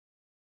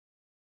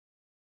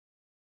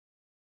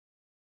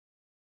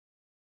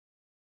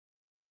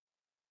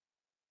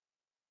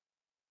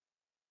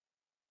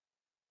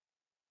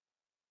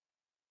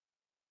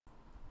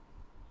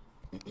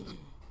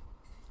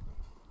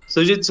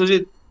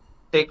Sujit,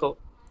 take over.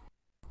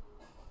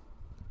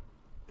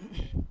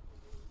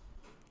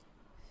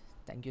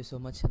 Thank you so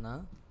much, Hannah,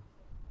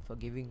 for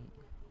giving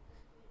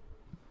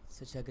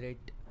such a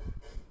great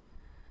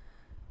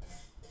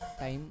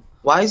time.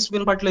 Voice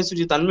వినపట్లేదు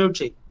Sujith, unmute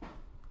చేయి.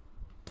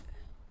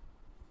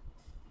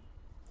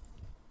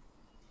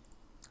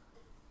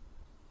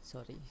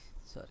 Sorry,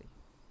 sorry,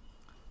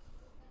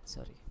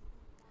 sorry.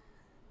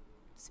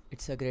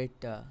 It's a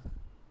great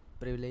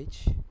privilege.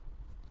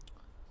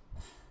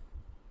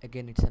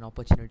 Again, it's an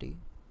opportunity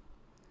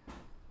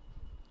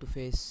to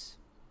face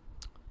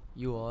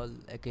you all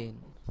again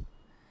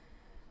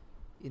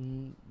in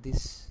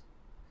this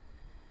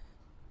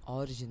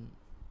origin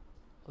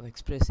of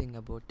expressing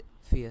about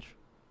fear.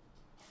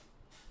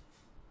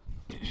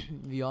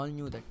 We all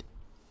knew that.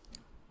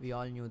 We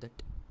all knew that.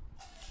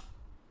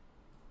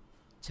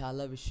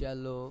 చాలా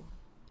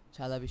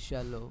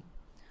విషయాల్లో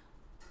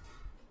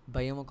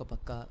భయం ఒక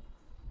పక్క,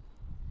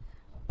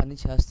 పని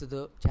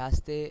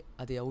చేస్తే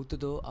అది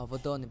అవుతుందో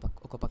అవ్వదో అని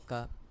ఒక పక్క,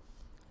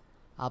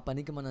 ఆ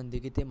పనికి మనం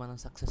దిగితే మనం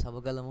సక్సెస్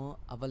అవ్వగలమో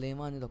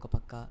అవ్వలేమో అనేది ఒక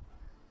పక్క,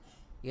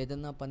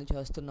 ఏదన్నా పని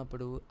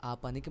చేస్తున్నప్పుడు ఆ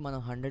పనికి మనం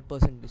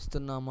 100%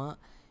 ఇస్తున్నామా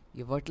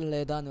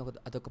ఇవ్వట్లేదా అని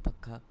అదొక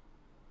పక్క.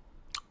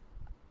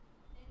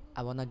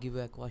 I wanna give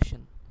you a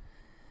caution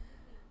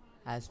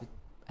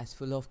as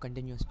full of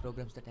continuous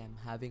programs that I am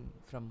having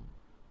from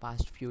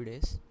past few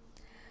days.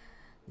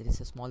 There is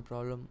a small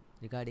problem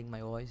regarding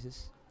my voices,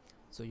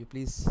 so you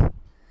please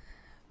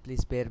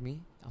spare me.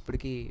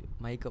 అప్పటికి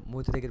mic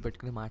మూతి దగ్గర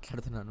పెట్టుకుని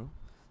మాట్లాడుతున్నాను,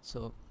 so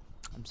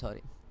I'm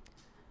sorry.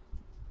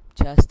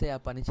 ఆ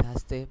పని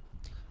చేస్తే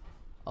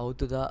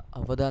అవుతుందా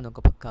అవ్వదా అని ఒక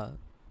పక్క,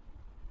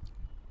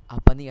 ఆ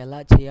పని ఎలా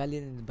చేయాలి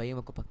అని భయం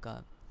ఒక పక్క.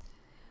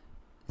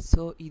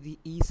 సో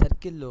ఈ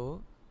సర్కిల్లో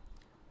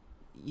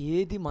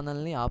ఏది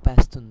మనల్ని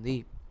ఆపేస్తుంది?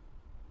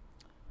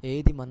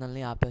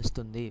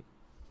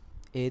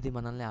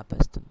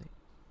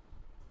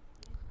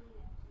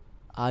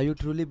 Are you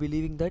truly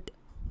believing that?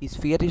 Is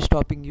fear is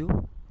stopping you?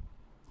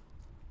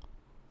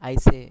 I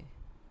say,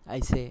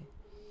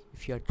 if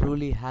you are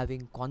truly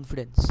having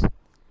confidence,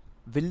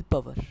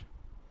 willpower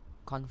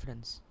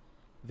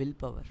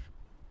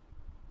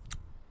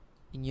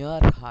in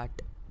your heart,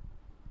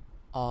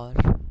 or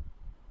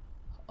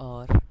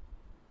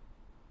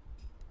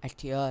at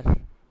your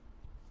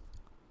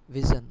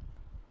vision,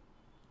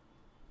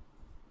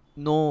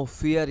 no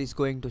fear is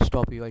going to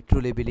stop you. I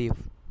truly believe.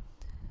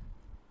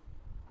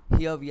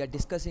 Here we are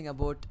discussing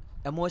about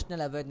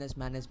emotional awareness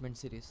management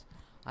series,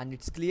 and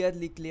it's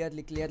clearly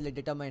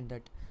determined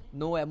that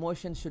no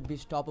emotion should be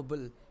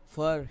stoppable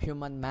for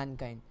human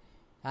mankind.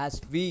 As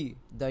we,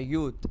 the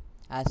youth,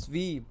 as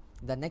we,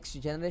 the next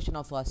generation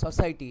of our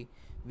society,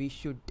 we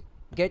should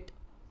get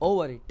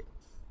over it,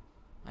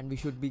 and we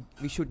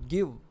should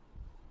give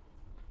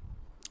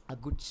a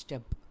good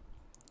step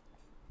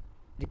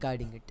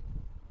regarding it.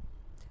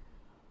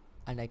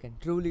 And I can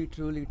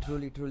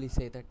truly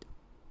say that,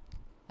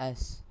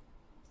 as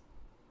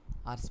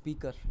our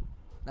speaker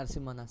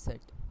Narasimhana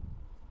said,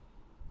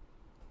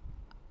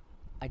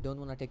 I don't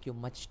want to take you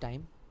much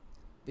time,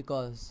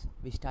 because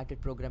we started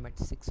program at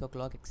 6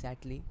 o'clock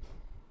exactly,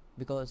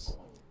 because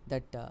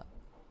that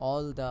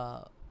all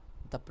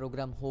the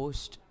program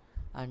host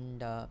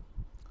and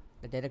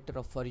the director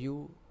of For You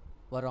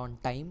were on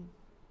time,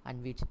 and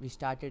we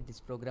started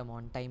this program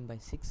on time by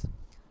 6,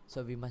 so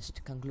we must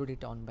conclude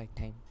it on by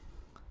time.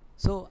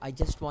 So I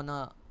just wanna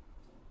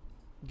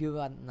give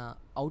an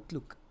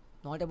outlook,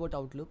 not about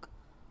outlook,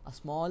 a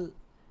small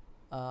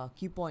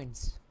key points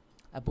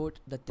about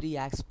the three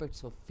aspects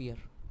of fear,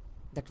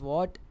 that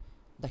what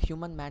the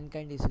human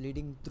mankind is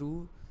leading through,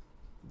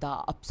 the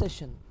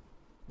obsession,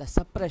 the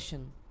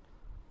suppression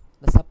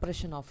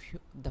of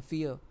the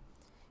fear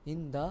in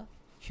the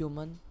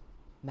human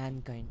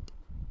mankind.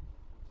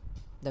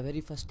 The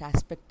very first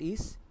aspect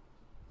is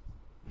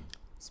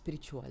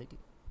spirituality.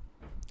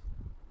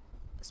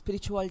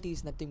 Spirituality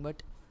is nothing but,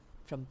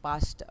 from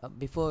past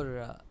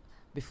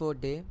before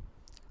day,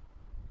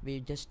 we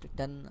just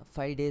done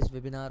 5 days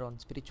webinar on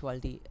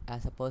spirituality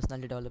as a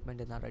personality development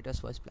in our Writers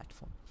Voice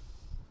platform.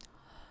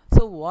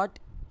 So what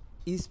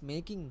is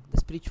making the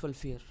spiritual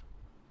fear?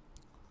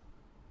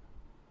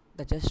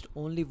 The just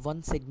only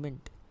one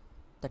segment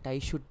that I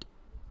should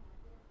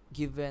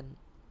give an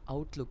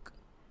outlook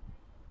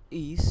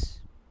is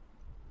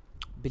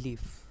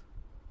belief.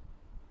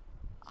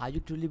 Are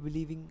you truly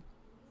believing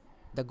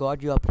the God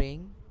you are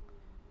praying?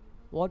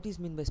 What is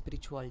meant by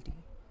spirituality?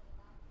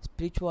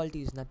 Spirituality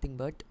is nothing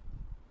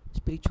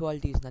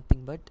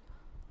but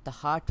the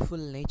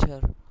heartful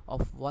nature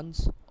of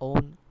one's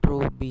own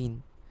true being.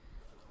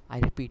 I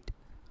repeat,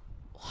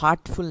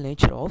 heartful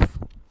nature of.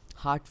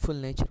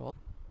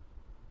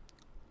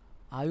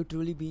 Are you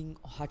truly being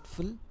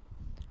heartful?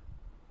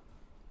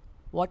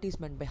 What is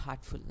meant by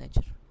heartful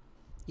nature?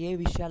 ఏ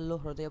విషయాల్లో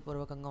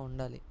హృదయపూర్వకంగా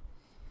ఉండాలి?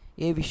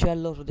 ఏ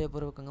విషయాల్లో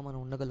హృదయపూర్వకంగా మనం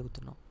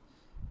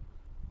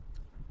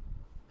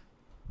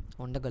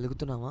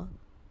ఉండగలుగుతున్నామా?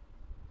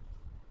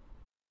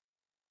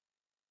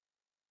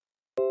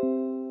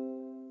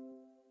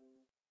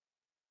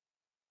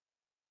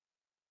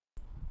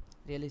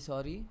 Really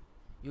sorry.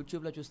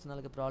 యూట్యూబ్లో చూస్తున్న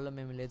వాళ్ళకి problem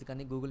ఏమీ లేదు,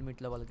 కానీ గూగుల్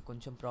మీట్లో వాళ్ళకి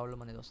కొంచెం ప్రాబ్లం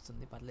అనేది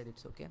వస్తుంది. పర్లేదు,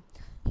 it's okay.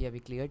 Here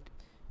we cleared.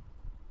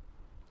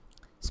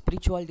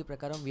 Spirituality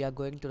ప్రకారం we are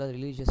going to the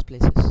religious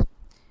places.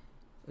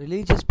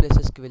 Religious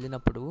ప్లేసెస్కి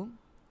వెళ్ళినప్పుడు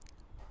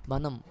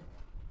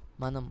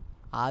మనం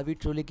are we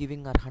truly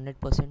giving our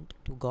 100%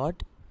 to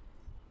God?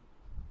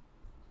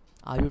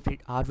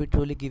 Are we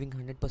truly giving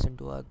 100%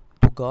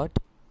 to God?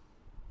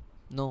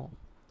 No.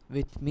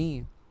 With me,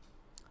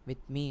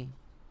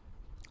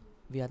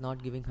 we are not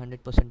giving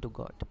 100% to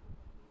God.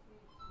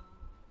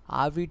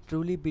 Are we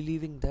truly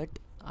believing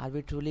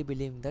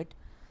that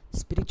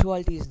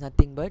spirituality is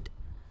nothing but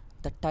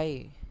the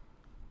tie,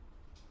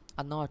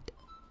 a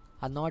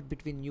knot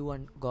between you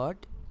and God?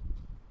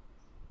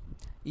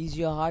 Is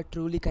your heart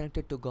truly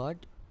connected to God?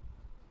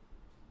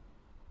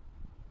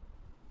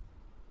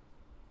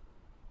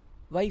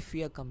 Why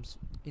fear comes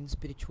in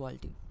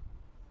spirituality?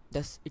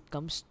 Does it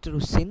comes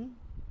through sin?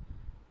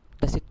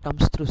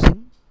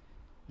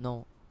 No.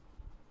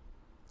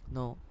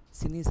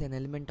 Sin is an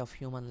element of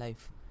human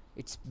life.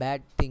 It's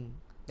bad thing,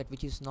 that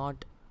which is not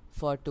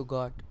for to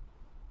God.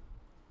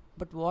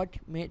 But what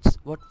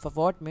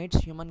makes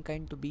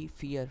humankind to be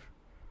fear?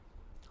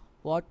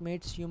 What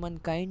makes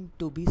humankind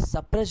to be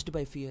suppressed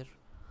by fear?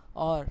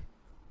 Or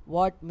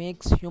what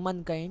makes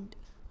humankind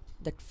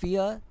that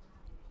fear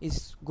is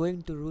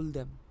going to rule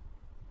them?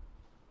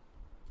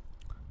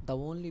 The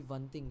only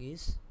one thing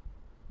is,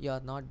 you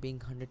are not being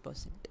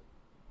 100%.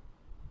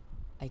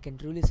 I can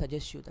truly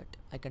suggest you that.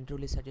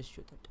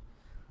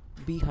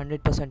 Be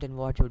 100% in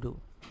what you do,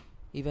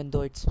 even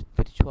though it's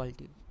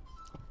spirituality.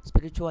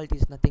 Spirituality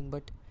is nothing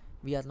but,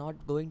 we are not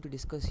going to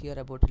discuss here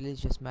about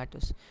religious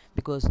matters,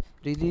 because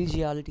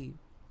religiosity,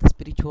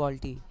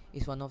 spirituality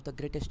is one of the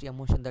greatest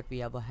emotion that we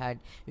ever had.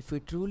 If we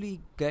truly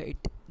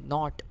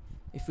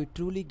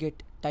get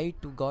tied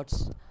to God's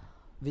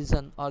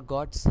vision or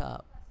God's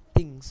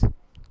things,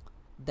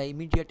 the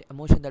immediate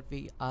emotion that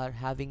we are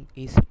having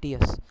is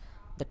tears.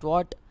 That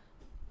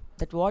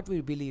what we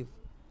believe.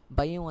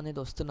 భయం అనేది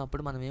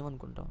వస్తున్నప్పుడు మనం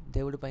ఏమనుకుంటాం?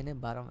 దేవుడి పైనే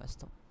భారం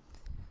వేస్తాం.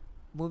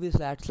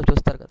 మూవీస్లో యాడ్స్లో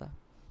చూస్తారు కదా,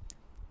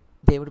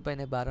 దేవుడి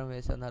పైనే భారం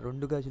వేసా, నా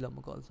 2 గజులు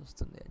అమ్ముకోవాల్సి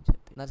వస్తుంది అని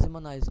చెప్పి. నరసింహ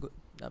నా ఇస్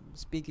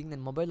స్పీకింగ్.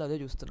 నేను మొబైల్లో అదే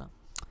చూస్తున్నా.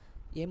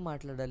 ఏం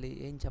మాట్లాడాలి,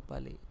 ఏం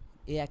చెప్పాలి,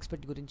 ఏ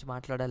ఆస్పెక్ట్ గురించి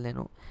మాట్లాడాలి,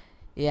 నేను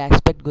ఏ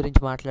ఆస్పెక్ట్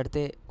గురించి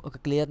మాట్లాడితే ఒక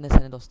క్లియర్నెస్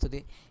అనేది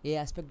వస్తుంది, ఏ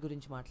ఆస్పెక్ట్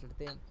గురించి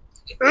మాట్లాడితే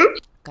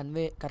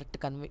కన్వే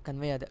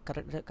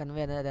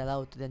అనేది ఎలా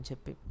అవుతుంది అని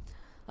చెప్పి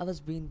I was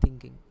been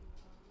thinking.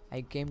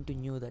 I came to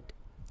know that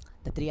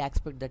the 3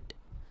 aspects that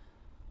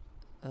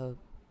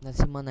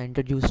Narasimhan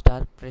introduced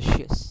are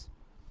precious.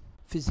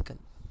 Physical.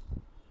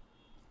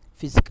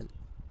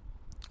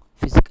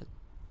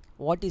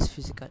 What is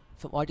physical?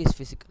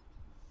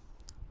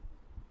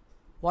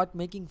 What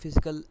making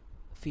physical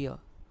fear?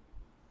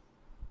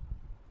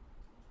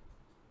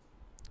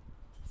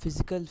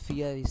 Physical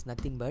fear is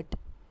nothing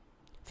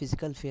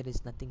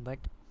but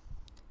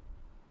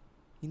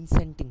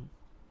incenting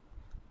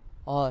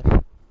or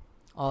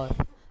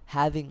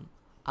having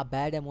a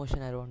bad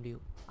emotion around you,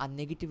 a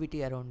negativity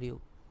around you.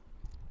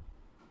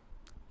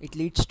 It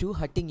leads to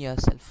hurting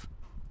yourself.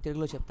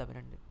 తెలుగులో చెప్తా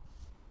వినండి.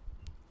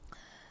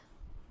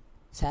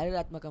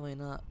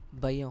 శారీరాత్మకమైన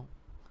భయం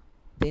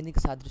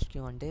దేనికి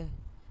సాదృశ్యం అంటే,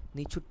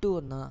 నీ చుట్టూ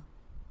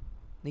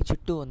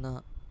ఉన్న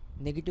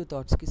నెగిటివ్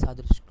థాట్స్కి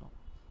సాదృశ్యం.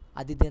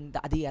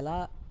 అది ఎలా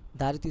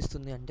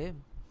దారితీస్తుంది అంటే,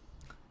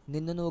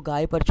 నిన్ను నువ్వు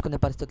గాయపరుచుకునే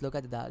పరిస్థితిలోకి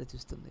అది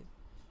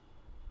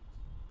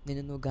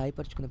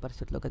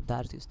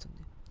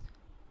దారితీస్తుంది.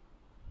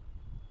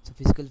 సో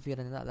ఫిజికల్ ఫియర్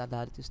అనేది అలా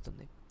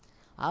దారితీస్తుంది.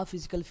 ఆ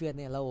ఫిజికల్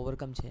ఫియర్ని ఎలా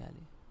ఓవర్కమ్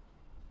చేయాలి?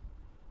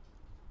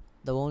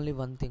 The only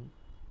one thing.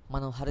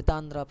 మనం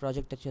హరితాంధ్ర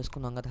ప్రాజెక్ట్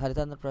చేసుకున్నాం కదా.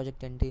 హరితాంధ్ర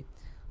ప్రాజెక్ట్ ఏంటి?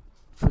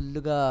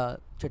 ఫుల్గా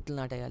చెట్లు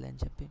నాటేయాలి అని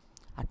చెప్పి.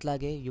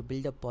 అట్లాగే you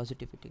buildup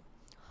positivity.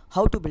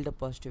 How to buildup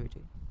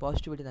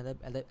పాజిటివిటీని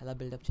ఎలా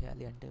బిల్డప్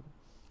చేయాలి అంటే,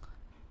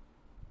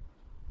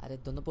 అరే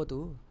దున్నపోతూ,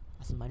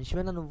 అసలు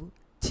మనిషివేనా నువ్వు,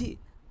 ఛీ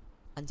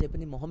అని చెప్పి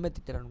నీ మొహం మీద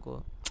తిట్టారనుకో,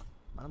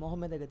 మన మొహం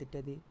మీద దగ్గర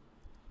తిట్టేది,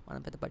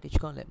 మనం పెద్ద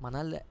పట్టించుకోలే,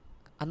 మనల్ని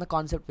అన్న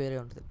కాన్సెప్ట్ వేరే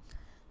ఉంటుంది.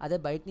 అదే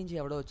బయట నుంచి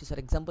ఎవడో వచ్చి,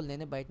 ఫర్ ఎగ్జాంపుల్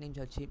నేనే బయట నుంచి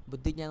వచ్చి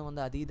బుద్ధి జ్ఞానం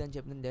ఉందా అది ఇది అని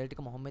చెప్పి నేను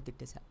డైరెక్ట్గా మొహం మీద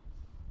తిట్టేసా,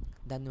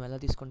 దాన్ని నువ్వు ఎలా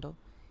తీసుకుంటావు?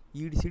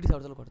 ఈడి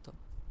సవతలు కొడతావు.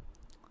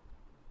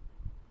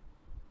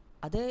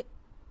 అదే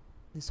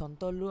నీ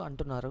సొంత వాళ్ళు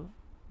అంటున్నారు,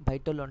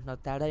 బయట వాళ్ళు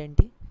అంటున్నారు, తేడా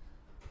ఏంటి?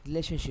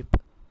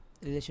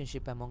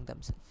 Relationship among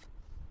themself.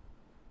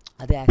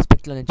 అదే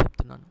ఆస్పెక్ట్లో నేను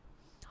చెప్తున్నాను.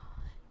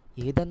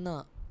 ఏదన్నా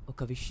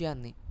ఒక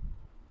విషయాన్ని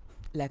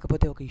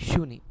లేకపోతే ఒక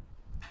ఇష్యూని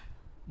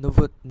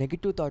నువ్వు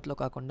నెగిటివ్ థాట్లో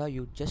కాకుండా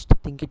you just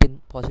think it in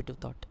positive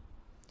thought.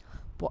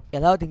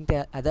 ఎలా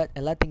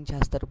థింక్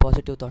చేస్తారు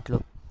పాజిటివ్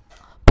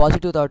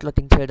థాట్లో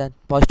థింక్ చేయడానికి?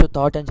 పాజిటివ్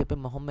థాట్ అని చెప్పి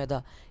మొహం మీద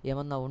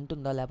ఏమన్నా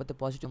ఉంటుందా, లేకపోతే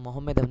పాజిటివ్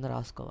మొహం మీద ఏమన్నా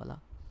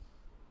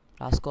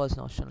రాసుకోవాల్సిన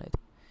అవసరం లేదు.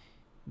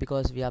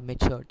 Because we are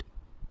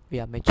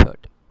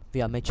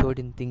matured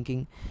in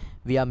thinking,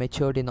 we are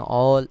matured in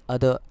all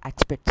other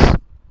aspects.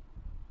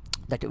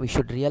 that we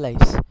should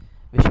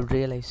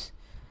realize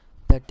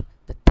that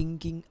the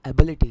thinking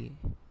ability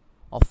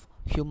of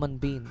human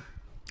being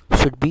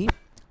should be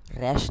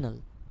rational,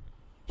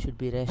 should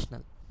be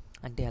rational.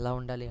 అంటే ఎలా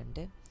ఉండాలి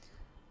అంటే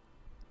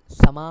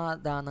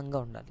సమాధానంగా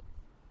ఉండాలి.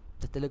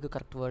 The Telugu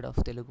correct word of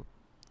Telugu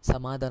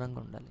సమాధానంగా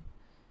ఉండాలి.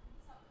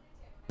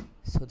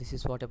 So this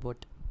is what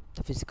about the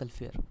physical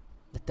fear.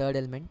 The third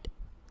element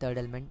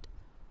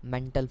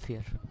mental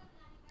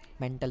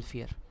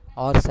fear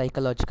or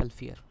psychological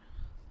fear.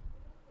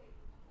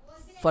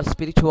 For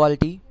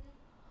spirituality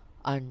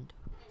and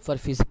for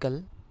physical,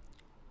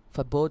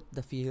 for both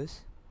the fears,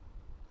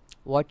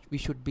 what we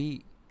should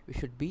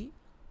be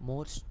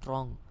more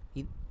strong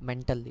in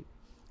mentally.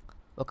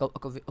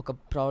 ఒక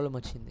problem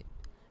వచ్చింది,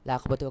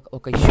 లేకపోతే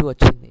ఒక issue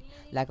వచ్చింది,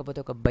 లేకపోతే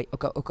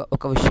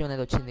ఒక విషయం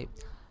అనేది వచ్చింది,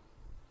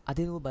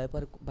 అది నువ్వు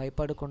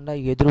భయపడకుండా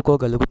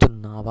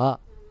ఎదుర్కోగలుగుతున్నావా?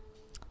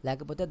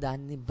 లేకపోతే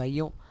దాన్ని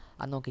భయం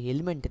అన్న ఒక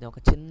ఎలిమెంట్ని, ఒక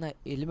చిన్న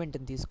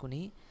ఎలిమెంట్ని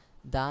తీసుకుని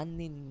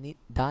దాన్ని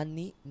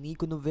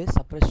నీకు నువ్వే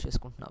సప్రెస్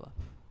చేసుకుంటున్నావా?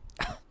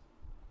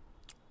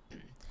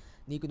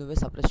 నీకు నువ్వే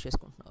సప్రెస్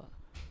చేసుకుంటున్నావా?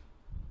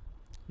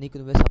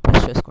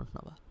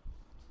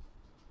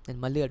 నేను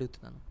మళ్ళీ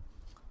అడుగుతున్నాను.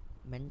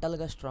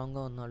 మెంటల్గా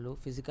స్ట్రాంగ్గా ఉన్నవాళ్ళు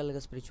ఫిజికల్గా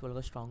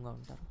స్పిరిచువల్గా స్ట్రాంగ్గా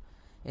ఉంటారు.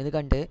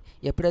 ఎందుకంటే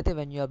ఎప్పుడైతే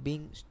when you are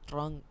being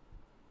strong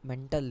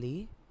mentally,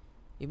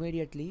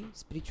 immediately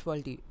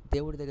spirituality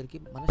దేవుడి దగ్గరికి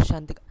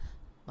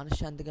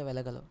మనశ్శాంతిగా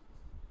వెళ్ళగలవు.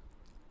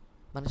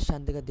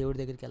 మనశ్శాంతిగా దేవుడి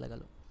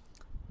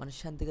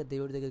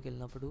దగ్గరికి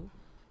వెళ్ళినప్పుడు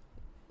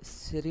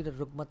శరీర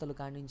రుగ్మతలు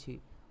కానించి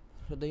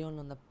హృదయంలో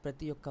ఉన్న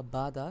ప్రతి ఒక్క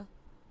బాధ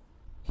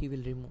హీ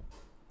విల్ రిమూవ్.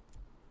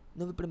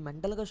 నువ్వు ఇప్పుడు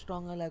మెంటల్గా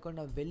స్ట్రాంగ్గా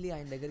లేకుండా వెళ్ళి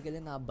ఆయన దగ్గరికి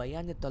వెళ్ళి నా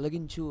భయాన్ని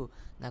తొలగించు,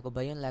 నాకు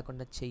భయం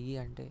లేకుండా చెయ్యి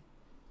అంటే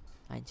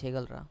ఆయన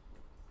చేయగలరా?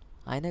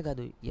 ఆయనే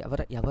కాదు,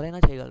 ఎవరైనా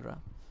చేయగలరా?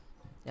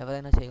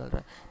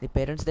 నీ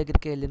పేరెంట్స్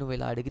దగ్గరికి వెళ్ళి నువ్వు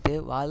ఇలా అడిగితే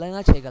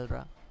వాళ్ళైనా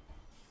చేయగలరా?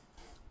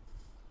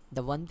 The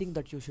one thing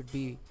that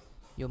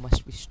you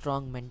must be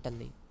strong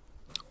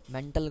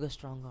మెంటల్గా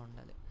స్ట్రాంగ్గా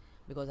ఉండాలి.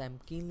 Because I'm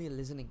keenly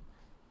listening.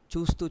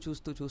 చూస్తూ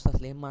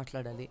అసలు ఏం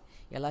మాట్లాడాలి,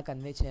 ఎలా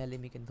కన్వే చేయాలి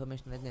మీకు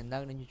ఇన్ఫర్మేషన్ అనేది నేను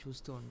ఇందాక నుంచి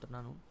చూస్తూ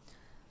ఉంటున్నాను.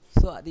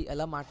 సో అది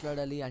ఎలా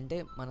మాట్లాడాలి అంటే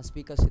మన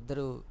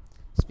ఇద్దరు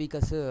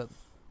speakers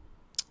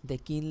they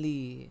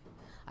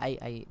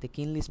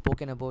keenly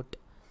spoken about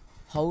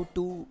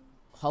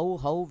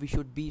how we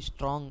should be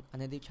strong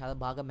అనేది చాలా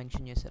బాగా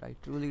మెన్షన్ చేశారు. I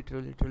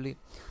truly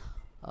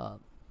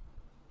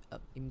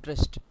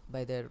impressed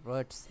by their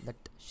words that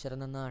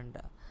Sharananna and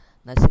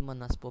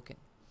Narasimhanna spoken.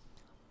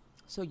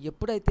 So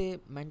ఎప్పుడైతే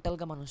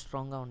మెంటల్గా మనం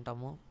స్ట్రాంగ్గా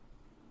ఉంటామో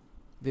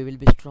we will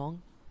be strong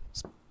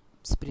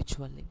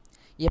spiritually.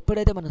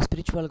 ఎప్పుడైతే మనం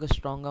స్పిరిచువల్గా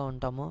స్ట్రాంగ్గా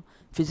ఉంటామో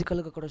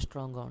ఫిజికల్గా కూడా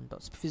స్ట్రాంగ్గా ఉంటాం.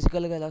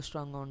 ఫిజికల్గా ఎలా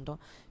స్ట్రాంగ్గా ఉంటాం?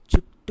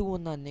 చుట్టూ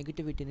ఉన్న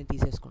నెగిటివిటీని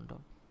తీసేసుకుంటాం.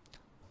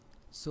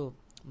 So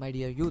my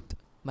dear youth,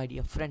 my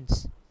dear friends,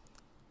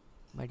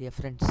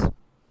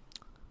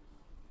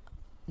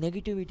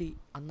 negativity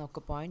అన్న ఒక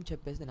పాయింట్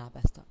చెప్పేసి నేను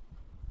ఆపేస్తా.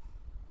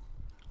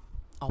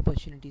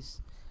 ఆపర్చునిటీస్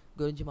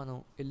గురించి మనం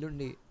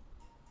ఎల్లుండి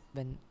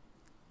వెన్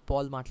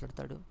పాల్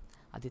మాట్లాడతాడు,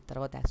 అది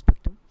తర్వాత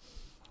ఆస్పెక్ట్.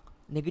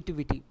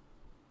 నెగిటివిటీ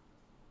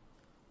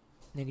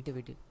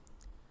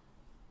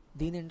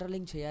దీన్ని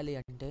ఇంటర్లింక్ చేయాలి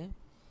అంటే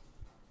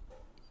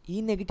ఈ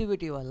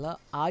నెగిటివిటీ వల్ల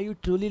are you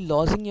truly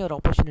losing your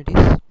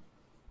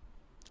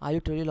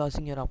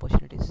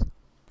opportunities?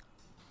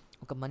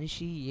 ఒక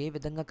మనిషి ఏ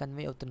విధంగా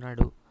కన్వే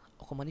అవుతున్నాడు,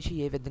 ఒక మనిషి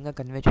ఏ విధంగా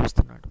కన్వే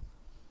చేస్తున్నాడు,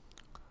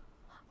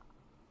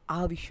 ఆ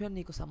విషయం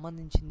నీకు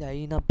సంబంధించింది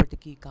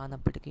అయినప్పటికీ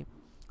కానప్పటికీ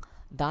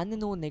దాన్ని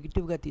నువ్వు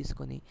నెగిటివ్గా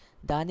తీసుకొని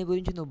దాని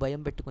గురించి నువ్వు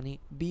భయం పెట్టుకొని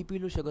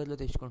బీపీలు షుగర్లు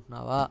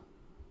తెచ్చుకుంటున్నావా?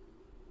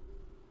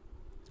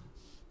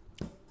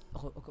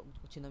 ఒక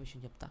చిన్న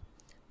విషయం చెప్తా.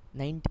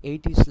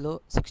 80s,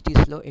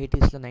 60s,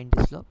 80s,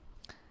 90s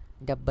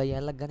 70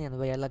 ఏళ్ళకి కానీ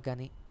 80 ఏళ్ళకి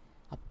కానీ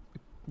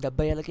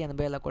 70 ఏళ్ళకి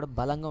 80 ఏళ్ళకి కూడా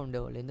బలంగా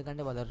ఉండేవాళ్ళు.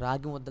 ఎందుకంటే వాళ్ళు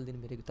రాగి ముద్దలు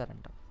దీన్ని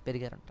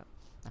పెరిగారంట.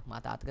 నాకు మా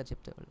తాతగారు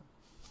చెప్పేవాళ్ళు.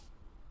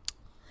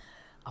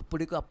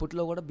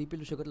 అప్పట్లో కూడా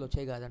బీపీలు షుగర్లు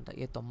వచ్చాయి కాదంట,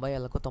 90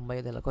 ఏళ్ళకో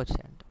 95 ఏళ్ళకో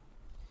వచ్చాయంట.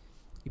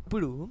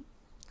 ఇప్పుడు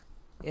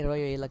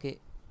 20 ఏళ్ళకి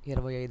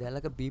 25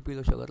 ఏళ్ళకి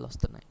బీపీలు షుగర్లు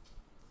వస్తున్నాయి.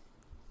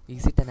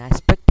 Is it an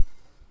aspect?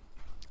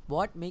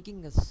 What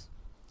making us?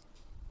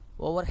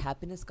 Over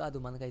happiness కాదు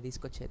మనకు అది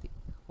తీసుకొచ్చేది,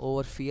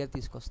 ఓవర్ ఫియర్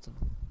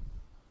తీసుకొస్తుంది.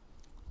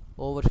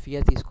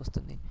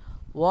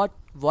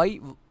 వై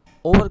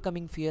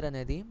ఓవర్కమింగ్ ఫియర్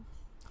అనేది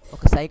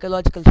ఒక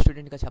సైకలాజికల్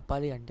స్టూడెంట్గా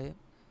చెప్పాలి అంటే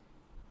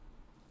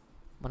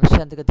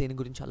మనశ్శాంతిగా దేని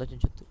గురించి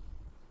ఆలోచించొద్దు.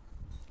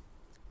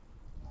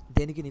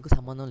 దేనికి నీకు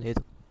సంబంధం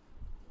లేదు.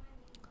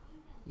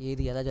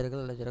 ఏది ఎలా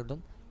జరగాలో అలా జరగడం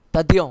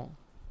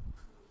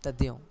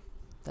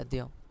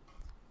తథ్యం.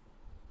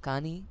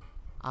 కానీ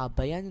ఆ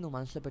భయాన్ని నువ్వు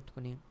మనసులో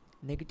పెట్టుకుని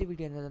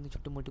నెగిటివిటీ అనేదాన్ని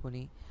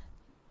చుట్టుముట్టుకొని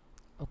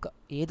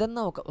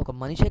ఒక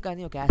మనిషే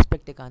కానీ ఒక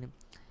ఆస్పెక్టే కానీ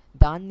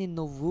దాన్ని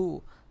నువ్వు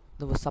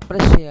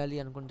సప్రెస్ చేయాలి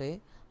అనుకుంటే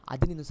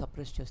అది నిన్ను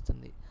సప్రెస్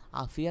చేస్తుంది.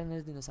 ఆ ఫియర్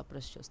అనేది నిన్ను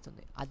సప్రెస్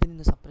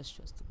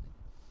చేస్తుంది.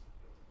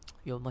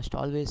 You must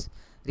always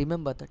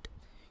remember that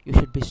you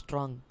should be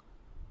strong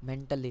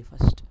mentally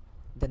first,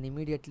 then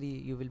immediately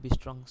you will be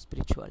strong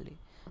spiritually,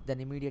 then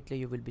immediately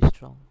you will be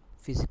strong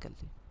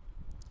physically.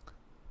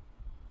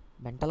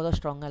 మెంటల్గా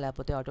స్ట్రాంగ్గా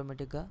లేకపోతే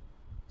ఆటోమేటిక్గా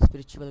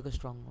స్పిరిచువల్గా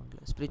స్ట్రాంగ్గా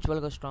ఉండలేదు.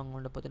 స్పిరిచువల్గా స్ట్రాంగ్గా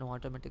ఉండకపోతే నువ్వు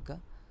ఆటోమేటిక్గా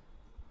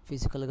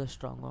ఫిజికల్గా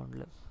స్ట్రాంగ్గా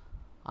ఉండలేవు.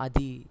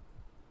 అది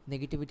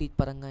నెగిటివిటీ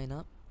పరంగా అయినా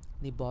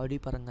నీ బాడీ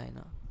పరంగా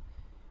అయినా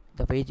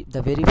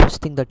the very first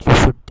thing that you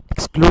should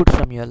exclude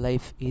from your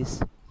life is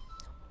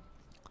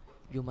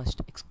you must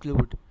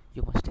exclude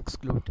you must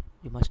exclude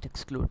you must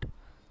exclude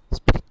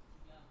spirit,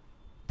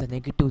 the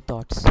negative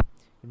thoughts.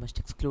 You must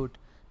exclude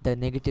the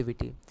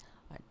negativity,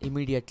 and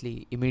immediately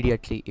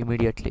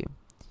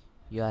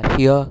you are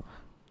here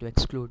to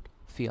exclude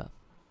fear.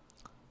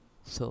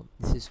 So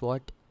this is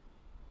what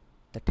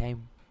the time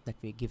that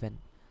we given.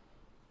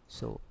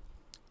 So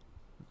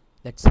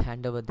let's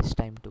hand over this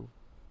time to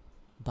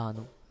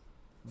Banu,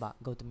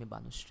 Gautami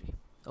Banushree.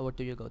 Over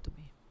to you,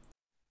 Gautami.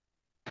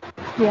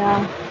 Yeah,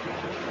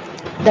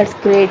 that's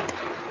great.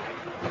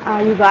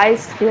 You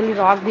guys really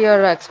rocked your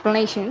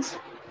explanations.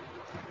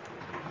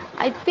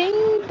 I think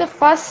the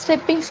first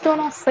stepping stone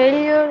of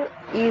failure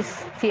is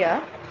fear.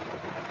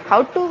 How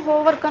to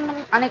overcome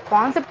అనే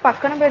concept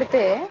పక్కన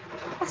పెడితే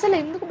అసలు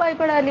ఎందుకు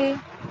భయపడాలి?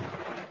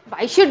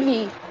 Why should we?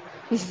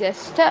 It's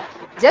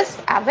just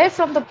away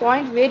from the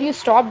point where you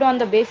stopped on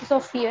the basis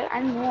of fear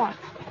and move on.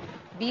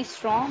 Be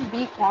strong,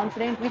 be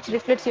confident, which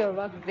reflects your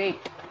work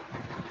great.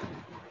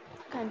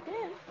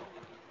 Continue.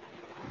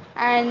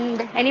 And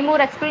any more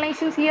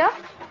explanations here?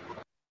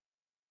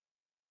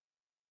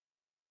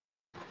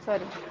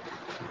 Sorry.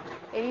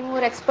 Any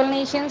more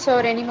explanations or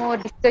any more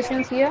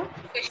discussions here?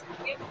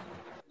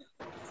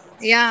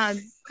 Yeah,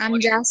 I'm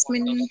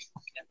Jasmine.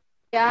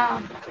 Yeah.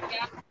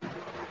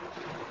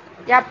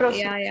 Yeah,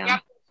 proceed.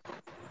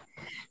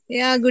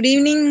 Yeah, good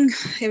evening,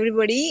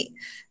 everybody.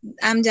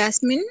 I'm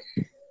Jasmine.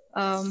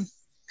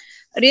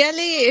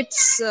 Really,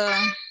 it's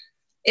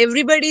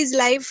everybody's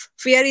life.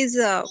 Fear is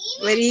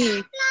very.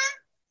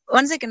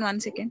 One second.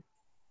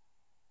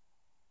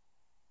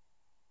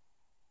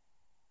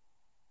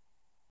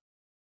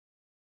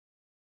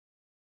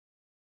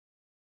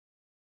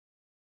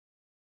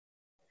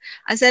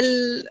 అసలు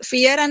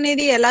fear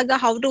అనేది ఎలాగా,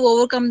 how to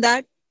overcome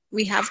that,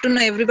 we have to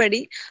know everybody.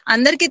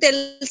 అందరికి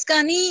తెలుసు,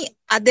 కానీ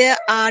అదే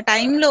ఆ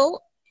టైంలో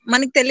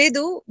మనకి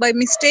తెలీదు. బై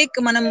మిస్టేక్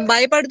మనం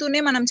భయపడుతూనే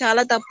మనం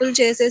చాలా తప్పులు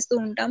చేసేస్తూ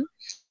ఉంటాం.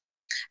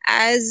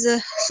 As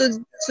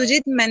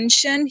Sujith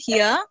mention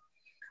here,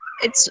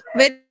 it's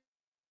very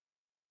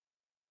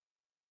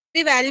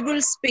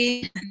valuable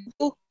speech.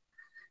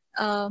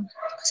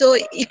 So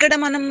ఇక్కడ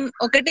మనం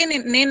ఒకటే,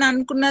 నేను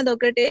అనుకున్నది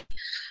ఒకటే,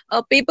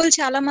 పీపుల్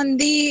చాలా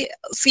మంది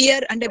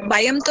ఫియర్ అంటే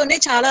భయంతోనే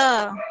చాలా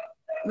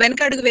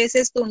వెనకడుగు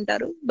వేసేస్తూ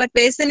ఉంటారు. బట్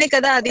వేస్తేనే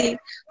కదా అది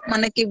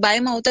మనకి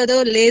భయం అవుతుందో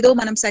లేదో,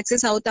 మనం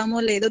సక్సెస్ అవుతామో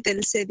లేదో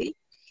తెలిసేది.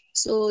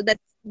 So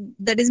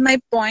that is my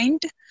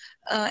point.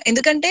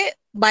 ఎందుకంటే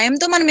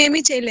భయంతో మనం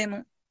ఏమీ చేయలేము.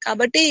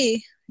 కాబట్టి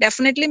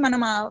డెఫినెట్లీ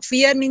మనం ఆ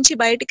ఫియర్ నుంచి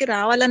బయటికి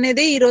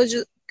రావాలనేదే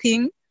ఈరోజు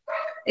thing.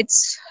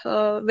 It's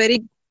very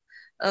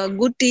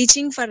good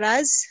teaching for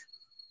us.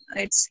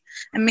 It's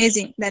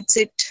amazing. That's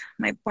it,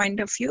 my point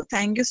of view.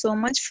 Thank you so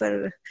much for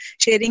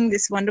sharing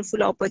this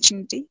wonderful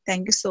opportunity.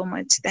 Thank you so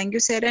much. Thank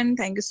you, Saran.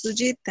 Thank you,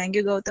 Sujit. Thank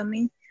you,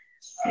 Gautami.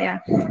 Yeah,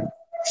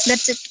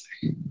 that's it.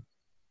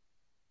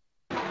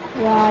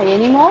 Yeah,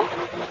 any more?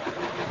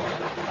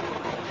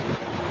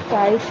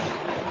 Guys,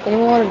 any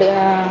more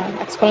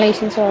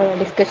explanations or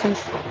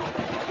discussions?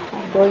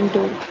 I'm going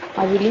to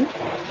Avili.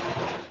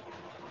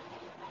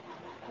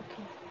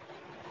 Okay.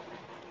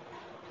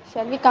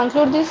 Shall we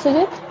conclude this,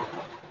 Sujit?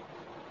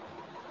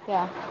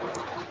 Yeah.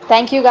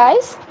 Thank you,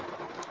 guys.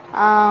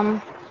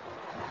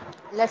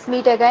 Let's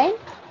meet again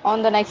on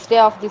the next day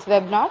of this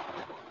webinar,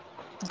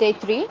 day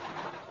 3,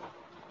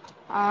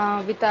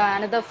 with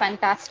another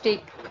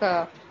fantastic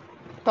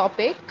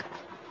topic.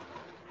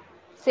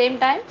 Same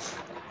times,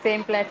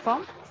 same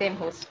platform, same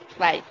host.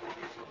 Bye.